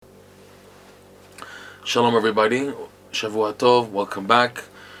Shalom everybody, Shavua Tov, welcome back.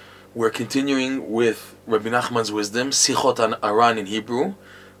 We're continuing with Rabbi Nachman's wisdom, Sichot an Aran in Hebrew,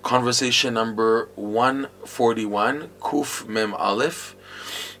 conversation number 141, Kuf Mem Aleph.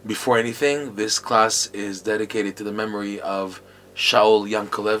 Before anything, this class is dedicated to the memory of Shaul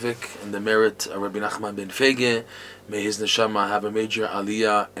Yankelevik and the merit of Rabbi Nachman ben Fege. May his neshama have a major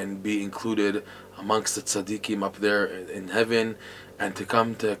aliyah and be included amongst the tzaddikim up there in heaven, and to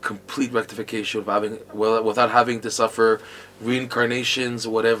come to complete rectification without having to suffer reincarnations,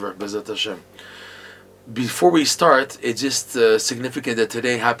 whatever. B'ezrat Hashem. Before we start, it's just significant that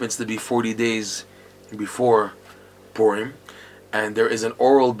today happens to be 40 days before Purim, and there is an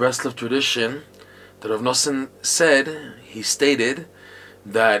oral Breslov tradition that Rav Nosson stated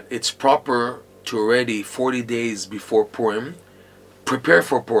that it's proper to already 40 days before Purim prepare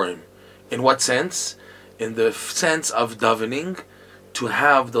for Purim. In what sense? In the sense of davening, to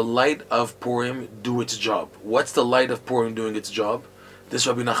have the light of Purim do its job. What's the light of Purim doing its job? This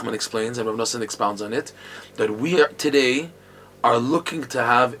Rabbi Nachman explains, and Rav Nosson expounds on it, that we today are looking to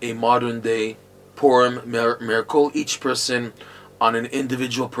have a modern day Purim miracle, each person on an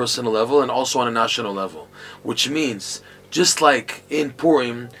individual personal level and also on a national level. Which means, just like in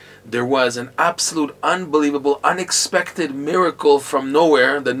Purim, there was an absolute, unbelievable, unexpected miracle from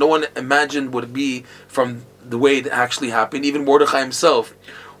nowhere that no one imagined would be from the way it actually happened. Even Mordechai himself,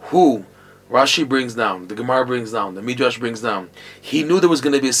 who Rashi brings down, the Gemara brings down, the Midrash brings down, he knew there was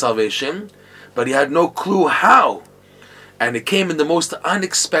going to be a salvation, but he had no clue how. And it came in the most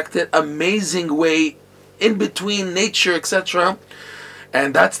unexpected, amazing way, in between nature, etc.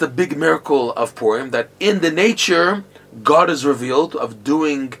 And that's the big miracle of Purim, that in the nature, God is revealed of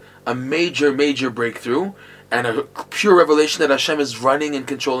doing a major, major breakthrough and a pure revelation that Hashem is running and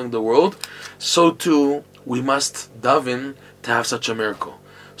controlling the world. So too, we must daven to have such a miracle.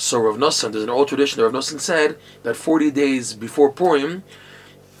 So Rav Nosson, there's an old tradition that Rav Nosson said that 40 days before Purim,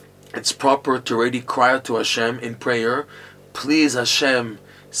 it's proper to already cry out to Hashem in prayer, please Hashem,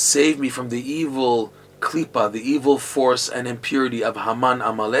 save me from the evil klipa, the evil force and impurity of Haman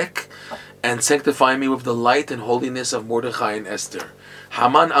Amalek, and sanctify me with the light and holiness of Mordechai and Esther.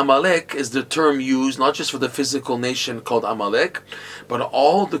 Haman Amalek is the term used not just for the physical nation called Amalek, but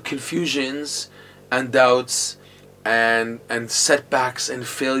all the confusions and doubts and setbacks and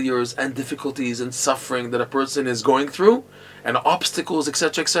failures and difficulties and suffering that a person is going through, and obstacles,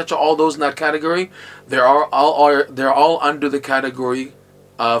 etc., etc., all those in that category, they're all under the category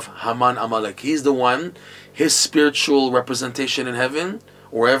of Haman Amalek. He's the one, his spiritual representation in heaven,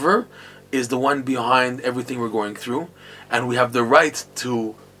 wherever, is the one behind everything we're going through, and we have the right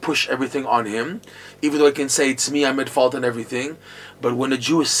to push everything on him, even though I can say it's me, I'm at fault and everything. But when a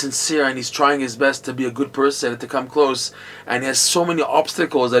Jew is sincere and he's trying his best to be a good person and to come close, and he has so many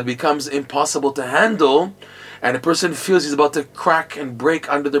obstacles that it becomes impossible to handle, and a person feels he's about to crack and break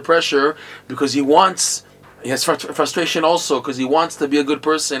under the pressure because he has frustration also because he wants to be a good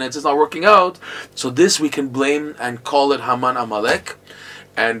person and it's just not working out. So this we can blame and call it Haman Amalek.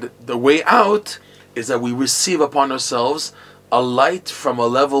 And the way out is that we receive upon ourselves a light from a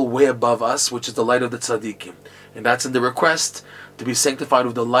level way above us, which is the light of the tzaddikim. And that's in the request to be sanctified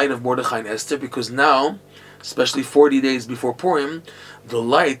with the light of Mordechai and Esther, because now, especially 40 days before Purim, the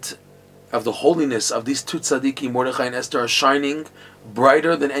light of the holiness of these two tzaddikim, Mordechai and Esther, are shining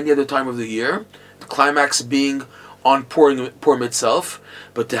brighter than any other time of the year. The climax being on Purim itself.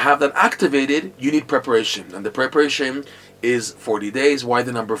 But to have that activated, you need preparation. And the preparation is 40 days. Why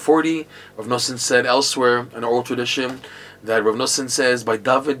the number 40? Rav Nosson said elsewhere in our old tradition that Rav Nosson says by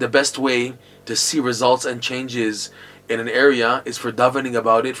daven, the best way to see results and changes in an area is for davening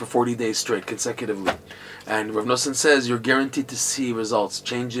about it for 40 days straight, consecutively. And Rav Nosson says you're guaranteed to see results,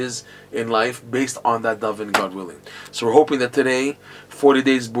 changes in life based on that daven, God willing. So we're hoping that today, 40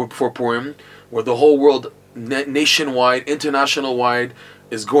 days before Purim, where the whole world, nationwide, international-wide,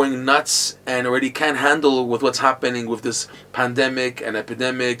 is going nuts and already can't handle with what's happening with this pandemic and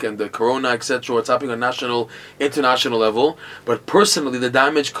epidemic and the corona, etc., what's happening on national, international level. But personally, the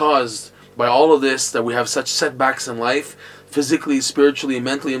damage caused by all of this, that we have such setbacks in life, physically, spiritually,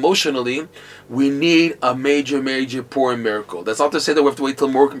 mentally, emotionally, we need a major, major Purim miracle. That's not to say that we have to wait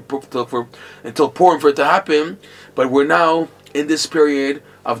until Purim for it to happen, but we're now in this period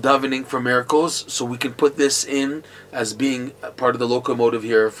of davening for miracles, so we can put this in as being a part of the locomotive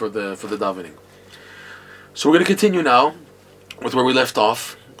here for the davening. So we're going to continue now with where we left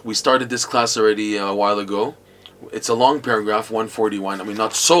off. We started this class already a while ago. It's a long paragraph, 141. I mean,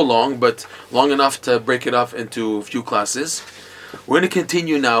 not so long, but long enough to break it up into a few classes. We're going to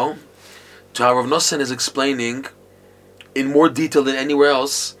continue now to how Rav Nosson is explaining in more detail than anywhere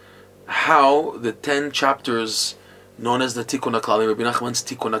else how the 10 chapters known as the Tikkun HaKlali, Rabbi Nachman's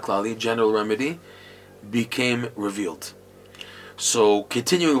Tikkun HaKlali, General Remedy, became revealed. So,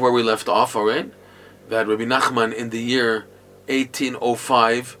 continuing where we left off, alright, that Rabbi Nachman in the year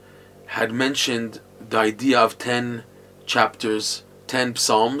 1805 had mentioned the idea of 10 chapters, 10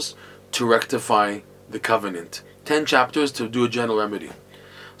 psalms to rectify the covenant. 10 chapters to do a general remedy.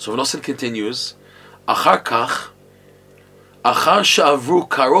 So Rav Nosson continues, Achar kach, achar she'avru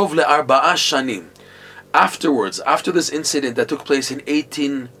karov le'arba'a shanim. Afterwards, after this incident that took place in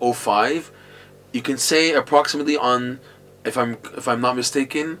 1805, you can say approximately on, if I'm not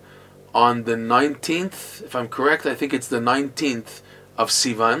mistaken, on the 19th, if I'm correct, I think it's the 19th of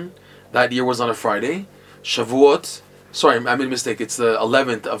Sivan. That year was on a Friday. Shavuot, sorry, I made a mistake, it's the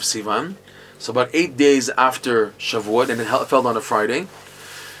 11th of Sivan. So about 8 days after Shavuot, and it fell on a Friday.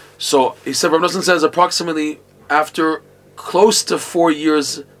 So he said, Rav Nosson says, approximately after close to 4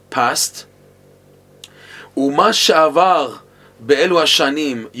 years passed, Uma sha'avar be'elu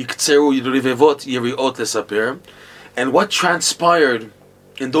hashanim yiktzeru rivevot yeriot lesaper, and what transpired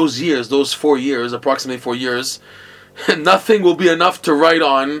in those years, those 4 years, approximately 4 years, nothing will be enough to write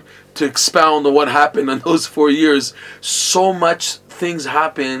on, to expound on what happened in those 4 years. So much things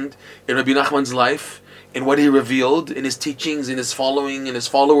happened in Rabbi Nachman's life, in what he revealed, in his teachings, in his following, in his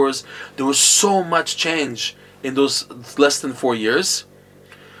followers. There was so much change in those less than 4 years.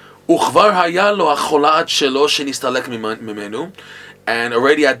 And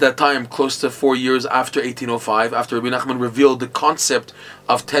already at that time, close to 4 years after 1805, after Rabbi Nachman revealed the concept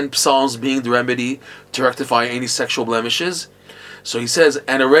of 10 psalms being the remedy to rectify any sexual blemishes. So he says,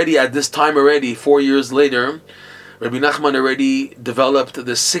 and already at this time, 4 years later, Rabbi Nachman already developed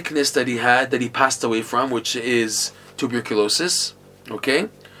the sickness that he had, that he passed away from, which is tuberculosis. Okay?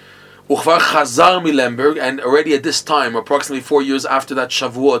 Uchvar Chazar mi Lemberg, and already at this time, approximately 4 years after that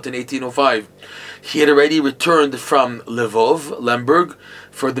Shavuot in 1805, he had already returned from Lvov, Lemberg,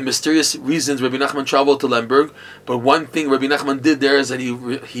 for the mysterious reasons Rabbi Nachman traveled to Lemberg. But one thing Rabbi Nachman did there is that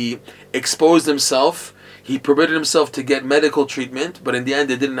he exposed himself. He permitted himself to get medical treatment, but in the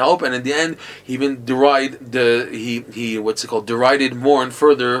end it didn't help, and in the end he even derided more and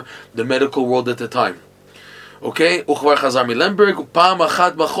further the medical world at the time. Okay,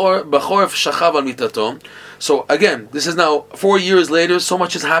 so again, this is now 4 years later. So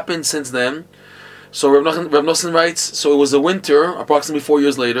much has happened since then. So Rav Nosson writes, so it was a winter, approximately 4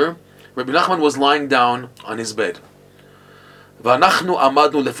 years later. Rabbi Nachman was lying down on his bed. V'anachnu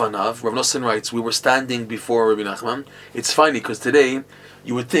amadnu lefanav. Rav Nosson writes, we were standing before Rabbi Nachman. It's funny because today,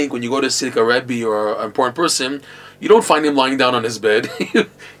 you would think when you go to see a Rebbe or an important person, you don't find him lying down on his bed.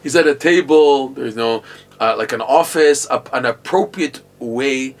 He's at a table. There's no like an office, an appropriate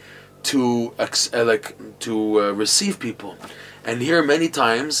way to receive people. And here, many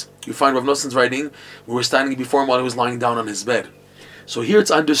times you find Rav Nosson's writing, we were standing before him while he was lying down on his bed. So here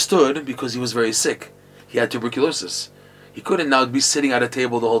it's understood because he was very sick. He had tuberculosis. He couldn't now be sitting at a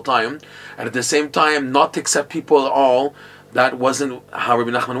table the whole time, and at the same time not to accept people at all. That wasn't how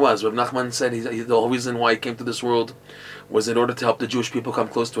Rabbi Nachman was. Rabbi Nachman said the whole reason why he came to this world was in order to help the Jewish people come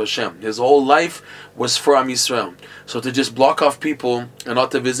close to Hashem. His whole life was for Am Yisrael. So to just block off people and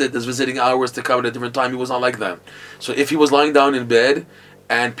not to visit, there's visiting hours to come at a different time, he was not like that. So if he was lying down in bed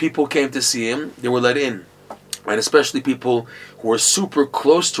and people came to see him, they were let in. And especially people who were super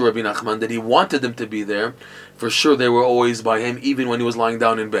close to Rabbi Nachman, that he wanted them to be there, for sure they were always by him, even when he was lying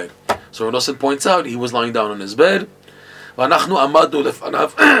down in bed. So Rav Nosson points out, he was lying down on his bed. And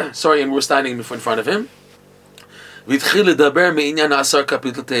we're standing in front of him.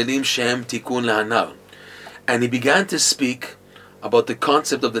 And he began to speak about the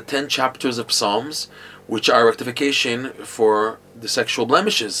concept of the 10 chapters of Psalms, which are rectification for the sexual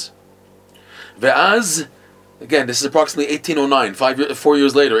blemishes. Ve'az, again, this is approximately 1809, 4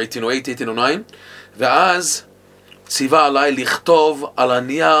 years later, 1808, 1809. Ve'az, tziva alai lichtov al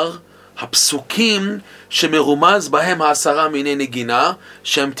haniyar hapsukim shemerumaz bahem ha'asara minei negina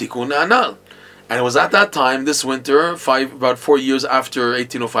shem tikun le'anal. And it was at that time, this winter, about 4 years after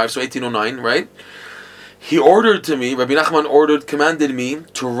 1805, so 1809, right? He ordered to me, Rabbi Nachman commanded me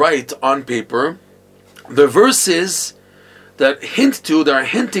to write on paper the verses that are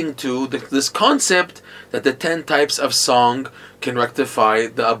hinting to this concept that the 10 types of song can rectify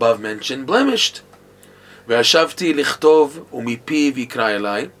the above mentioned blemished. Ve'ashavti lichtov umipiv yikra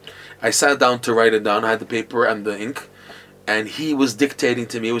elai. I sat down to write it down. I had the paper and the ink, and he was dictating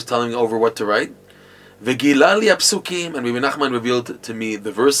to me. He was telling me over what to write. V'gilali apsukim, and Rabbi Nachman revealed to me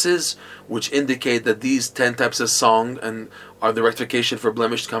the verses which indicate that these 10 types of song and are the rectification for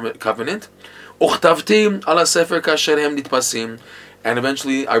blemished covenant. Uchtavti ala sefer kasher hem nitpasim, and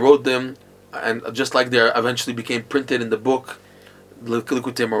eventually I wrote them, and just like they eventually became printed in the book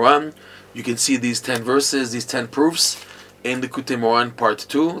Likutei Moharan. You can see these 10 verses, these 10 proofs in Likutei Moharan Part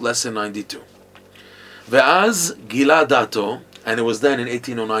 2, Lesson 92. Ve'az gila dato, and it was then in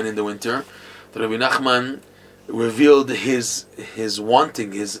 1809 in the winter that Rabbi Nachman revealed his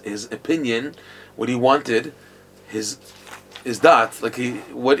wanting, his opinion, what he wanted, his dat, like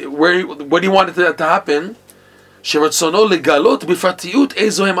what he wanted to happen. שרצונו לגלות בפרטיות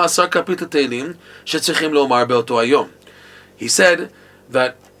איזו הם 10 קפיטל תהילים שצריכים לומר באותו היום. He said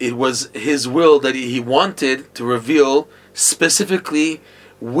that it was his will that he wanted to reveal specifically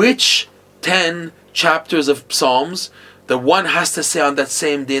which 10 chapters of Psalms that one has to say on that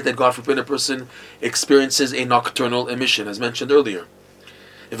same day that, God forbid, a person experiences a nocturnal emission, as mentioned earlier.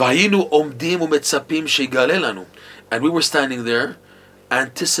 והיינו עומדים ומצפים שיגלה לנו, and we were standing there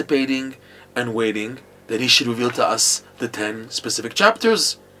anticipating and waiting that he should reveal to us the 10 specific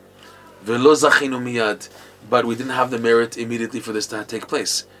chapters. ולא זכינו מיד, but we didn't have the merit immediately for this to take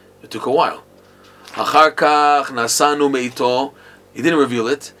place. It took a while. אחר כך נסענו מאיתו, he didn't reveal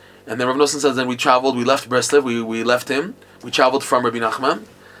it, and then Rav Nosson says, then we traveled, we left Breslev, we left him, we traveled from Rabbi Nachman.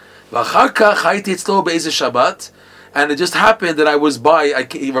 ואחר כך הייתי אצלו באיזה שבת, and it just happened that I was by,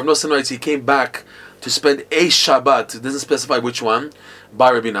 Rav Nosson writes, he came back to spend a Shabbat, it doesn't specify which one,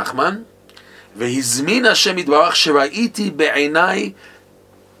 by Rabbi Nachman. והזמין השם יתברך שראיתי בעיניי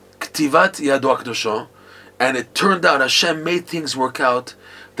כתיבת ידו הקדושו, and it turned out Hashem made things work out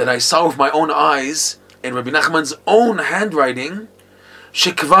that I saw with my own eyes in Rabbi Nachman's own handwriting,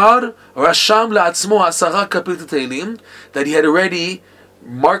 שכבר רשם לעצמו 10 קפיטל תהילים, that he had already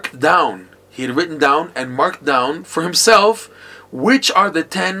marked down, he had written down and marked down for himself which are the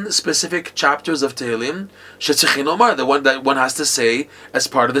 10 specific chapters of Tehillim שצריכים לומר, the one that one has to say as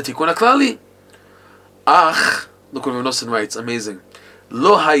part of the Tikkun HaKlali. Ach, look what Rav Nosson writes, amazing.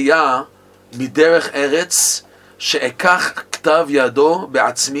 לא היה מדרך ארץ שאקח כתב ידו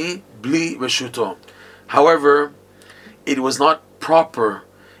בעצמי בלי רשותו. However, it was not proper,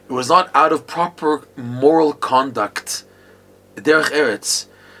 it was not out of proper moral conduct, derech eretz,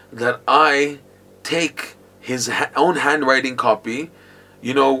 that I take his own handwriting copy,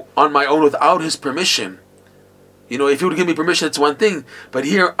 on my own without his permission. If he would give me permission, it's one thing. But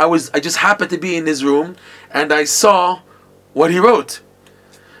here, I just happened to be in his room, and I saw what he wrote.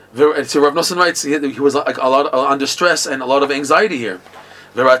 And so Rav Nosson writes, he was like a lot under stress and a lot of anxiety here.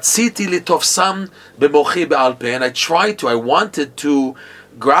 And I wanted to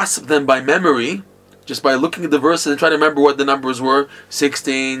grasp them by memory, just by looking at the verses and trying to remember what the numbers were,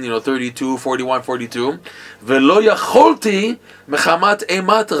 16, 32, 41, 42.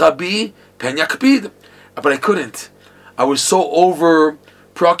 But I couldn't. I was so over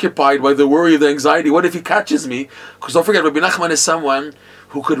preoccupied by the worry, the anxiety. What if he catches me? Because don't forget, Rabbi Nachman is someone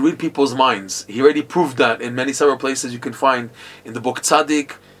who could read people's minds. He already proved that in several places you can find in the book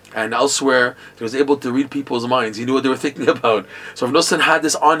Tzaddik and elsewhere. He was able to read people's minds. He knew what they were thinking about. So Rav Nosson had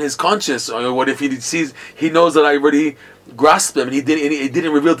this on his conscience. What if he sees? He knows that I already grasped him, and he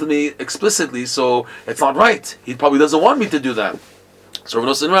didn't reveal to me explicitly. So it's not right. He probably doesn't want me to do that. So Rav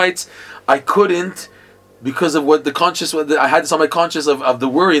Nosson writes, I couldn't. Because of what I had this on my conscience of the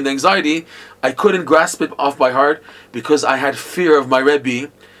worry and the anxiety, I couldn't grasp it off by heart because I had fear of my Rebbe.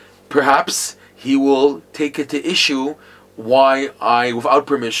 Perhaps he will take it to issue why I, without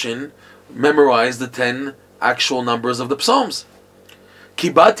permission, memorized the 10 actual numbers of the Psalms.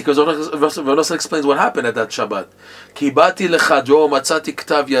 Kibati, because Rav Nosson explains what happened at that Shabbat. Kibati lechadro matzati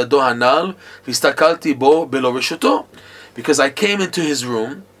ktav yado hanal vistakalti bo belo reshuto. Because I came into his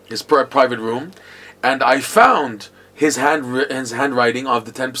room, his private room, and I found his handwriting of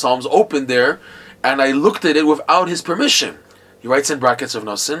the 10 Psalms open there, and I looked at it without his permission. He writes in brackets of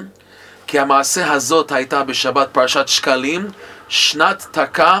Nosson, Ki ha'maaseh hazot hayta b'Shabbat Parashat Shkalim Shnat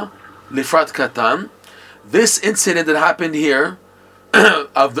Taka Lifrat Katan. This incident that happened here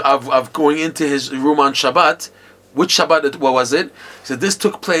of going into his room on Shabbat, which Shabbat what was it? He said this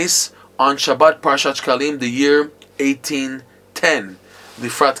took place on Shabbat Parashat Shkalim, the year 1810,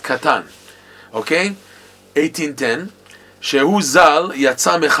 Lifrat Katan. Okay? 1810. שהוא ז"ל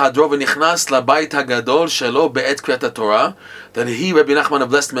יצא מחדרו ונכנס לבית הגדול שלו בעת קריאת התורה, that he, Rabbi Nachman of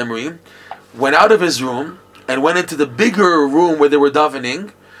blessed memory, went out of his room and went into the bigger room where they were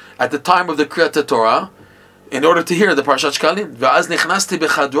davening at the time of the Kriyat Torah in order to hear the Parashat Shkalim. ואז נכנסתי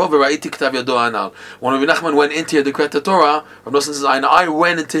בחדרו וראיתי כתב ידו הנ"ל. When Rabbi Nachman went into the Kriyat Torah, Rabbi Nosson says, I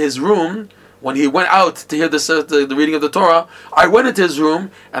went into his room. When he went out to hear the reading of the Torah, I went into his room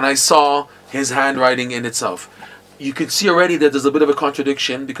and I saw his handwriting in itself. You can see already that there's a bit of a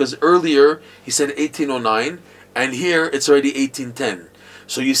contradiction because earlier he said 1809 and here it's already 1810.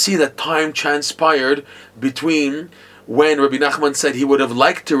 So you see that time transpired between when Rabbi Nachman said he would have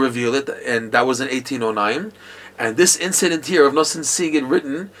liked to reveal it, and that was in 1809, and this incident here of Nosson seeing it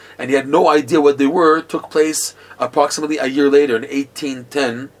written, and he had no idea what they were, took place approximately a year later in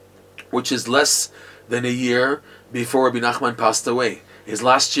 1810, which is less than a year before Rabbi Nachman passed away. His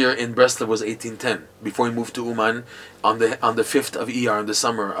last year in Breslov was 1810, before he moved to Uman on the 5th of Iyar in the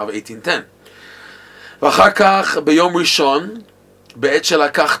summer of 1810. ואחר כך ביום ראשון, בעת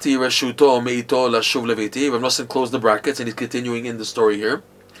שלקחתי רשותו מאיתו לשוב לביתי, Rav Nosson closed the brackets and he's continuing in the story here.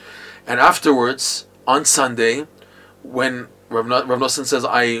 And afterwards, on Sunday, when Rav Nosson says,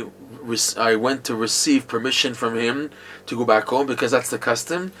 I went to receive permission from him to go back home, because that's the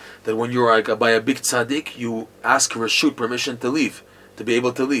custom, that when you're like by a big tzaddik, you ask reshut, permission to leave, to be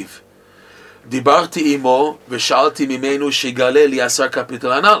able to leave. דיברתי עמו ושאלתי ממנו שיגלה לי 10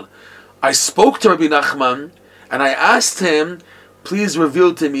 קפיטל הנ"ל. I spoke to Rabbi Nachman and I asked him, please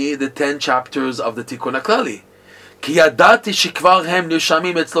reveal to me the 10 chapters of the Tikkun HaKlali. כי ידעתי שכבר הם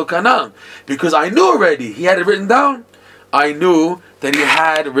נרשמים אצלו כנ"ל. Because I knew already, he had it written down. I knew that he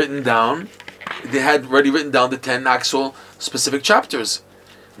had written down, they had already written down the 10 actual specific chapters.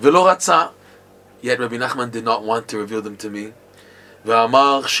 ולא רצה. Yet Rabbi Nachman did not want to reveal them to me.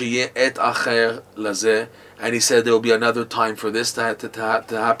 ואמר שיהיה עת אחר לזה. And he said there will be another time for this to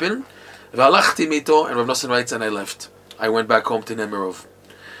happen. והלכתי מאיתו, and Rav Nosson writes, and I left. I went back home to Nemirov.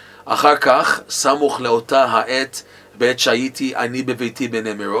 אחר כך, סמוך לאותה העת, בעת שהייתי אני בביתי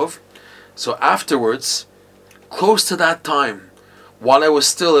בנמירוב. So afterwards, close to that time, while I was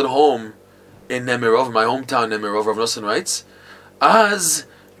still at home in Nemirov, my hometown Nemirov, Rav Nosson writes, אז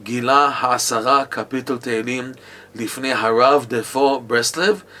גילה 10 קפיטל תהילים לפני הרב דפו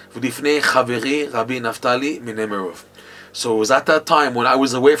ברסלב ולפני חברי רבי נפתלי מנמירוב. So it was at that time when I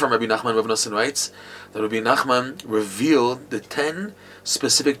was away from Rabbi Nachman, Rav Nosson writes, that Rabbi Nachman revealed the 10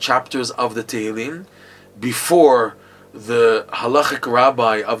 specific chapters of the Tehillim before the halachic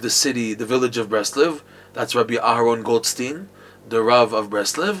rabbi of the city, the village of Breslov, that's Rabbi Aharon Goldstein, the Rav of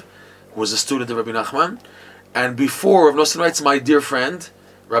Breslov, who was a student of Rabbi Nachman, and before, Rav Nosson writes, my dear friend,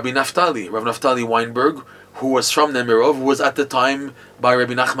 Rabbi Naftali, Rav Naftali Weinberg, who was from Nemirov, who was at the time by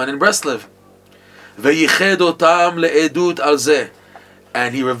Rabbi Nachman in Breslov. וייחד אותם לעדות על זה.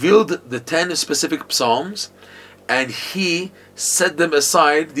 And he revealed the 10 specific psalms, and he set them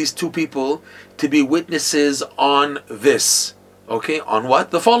aside, these 2 people, to be witnesses on this. Okay, on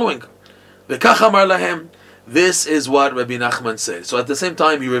what? The following. וכך אמר להם. This is what Rabbi Nachman said. So at the same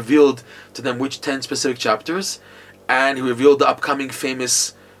time, he revealed to them which 10 specific chapters, and he revealed the upcoming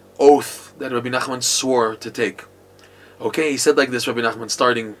famous oath that Rabbi Nachman swore to take. Okay, he said like this, Rabbi Nachman,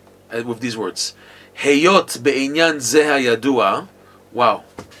 starting with these words. Heyot be'inyan zeh hayadua. Wow.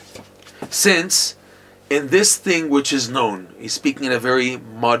 Since in this thing which is known, he's speaking in a very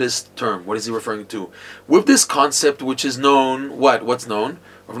modest term. What is he referring to? With this concept which is known, what? What's known?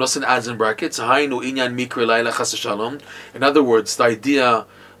 Rav Nosson adds in brackets, Hainu inyan mikra layla chas shalom. In other words, the idea,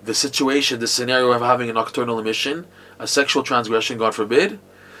 the situation, the scenario of having a nocturnal emission, a sexual transgression, God forbid.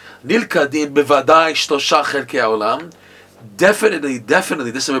 Nilkadim bevadai shtosha chelkei haolam. Definitely,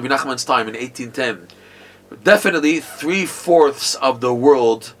 this is Rabbi Nachman's time in 1810. Definitely 3/4 of the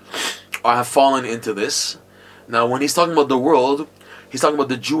world have fallen into this. Now, when he's talking about the world, he's talking about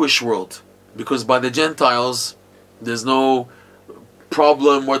the Jewish world. Because by the Gentiles, there's no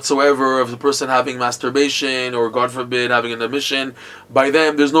problem whatsoever of the person having masturbation or, God forbid, having an emission. By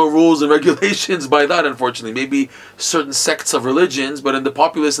them, there's no rules and regulations by that, unfortunately. Maybe certain sects of religions, but in the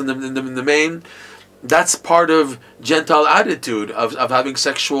populace, in the main, that's part of Gentile attitude of having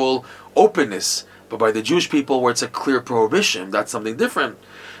sexual openness. But by the Jewish people, where it's a clear prohibition, that's something different.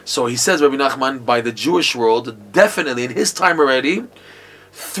 So he says, Rabbi Nachman, by the Jewish world, definitely in his time already,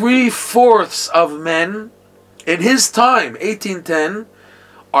 3/4 of men in his time, 1810,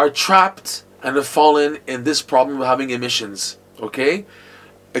 are trapped and have fallen in this problem of having emissions. Okay?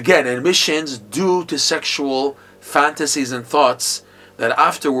 Again, emissions due to sexual fantasies and thoughts that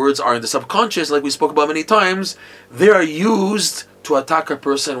afterwards are in the subconscious, like we spoke about many times. They are used to attack a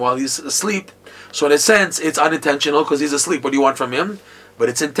person while he's asleep. So in a sense, it's unintentional because he's asleep. What do you want from him? But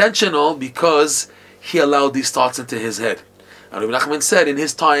it's intentional because he allowed these thoughts into his head. And Rabbi Nachman said in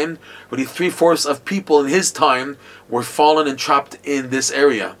his time, really 3/4 of people in his time were fallen and trapped in this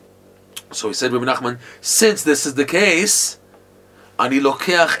area. So he said, Rabbi Nachman, since this is the case, Ani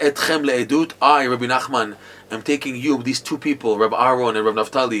lokeach etchem le'edut, I, Rabbi Nachman, am taking you, these 2 people, Rabbi Aaron and Rabbi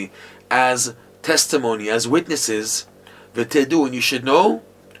Naftali, as testimony, as witnesses, v'tedu, and you should know,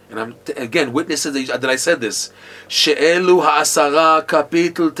 and I'm again witnesses that I said this. She'elu ha'asara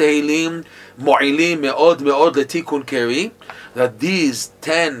kapitel Tehillim mo'ilim me'od me'od letikun keri. That these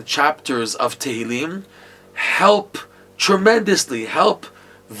 10 chapters of Tehillim help tremendously, help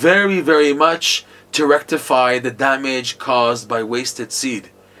very, very much to rectify the damage caused by wasted seed.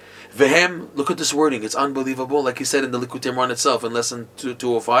 Vehem, look at this wording, it's unbelievable, like he said in the Likutei Moharan itself in lesson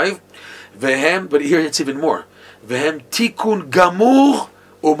 205. Vehem, but here it's even more. Vehem tikun gamur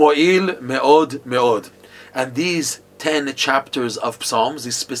umoil me'od me'od. And these 10 chapters of Psalms,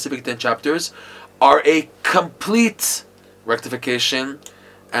 these specific 10 chapters, are a complete rectification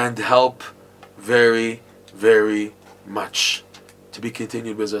and help very, very much. To be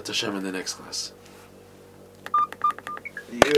continued with Hashem in the next class.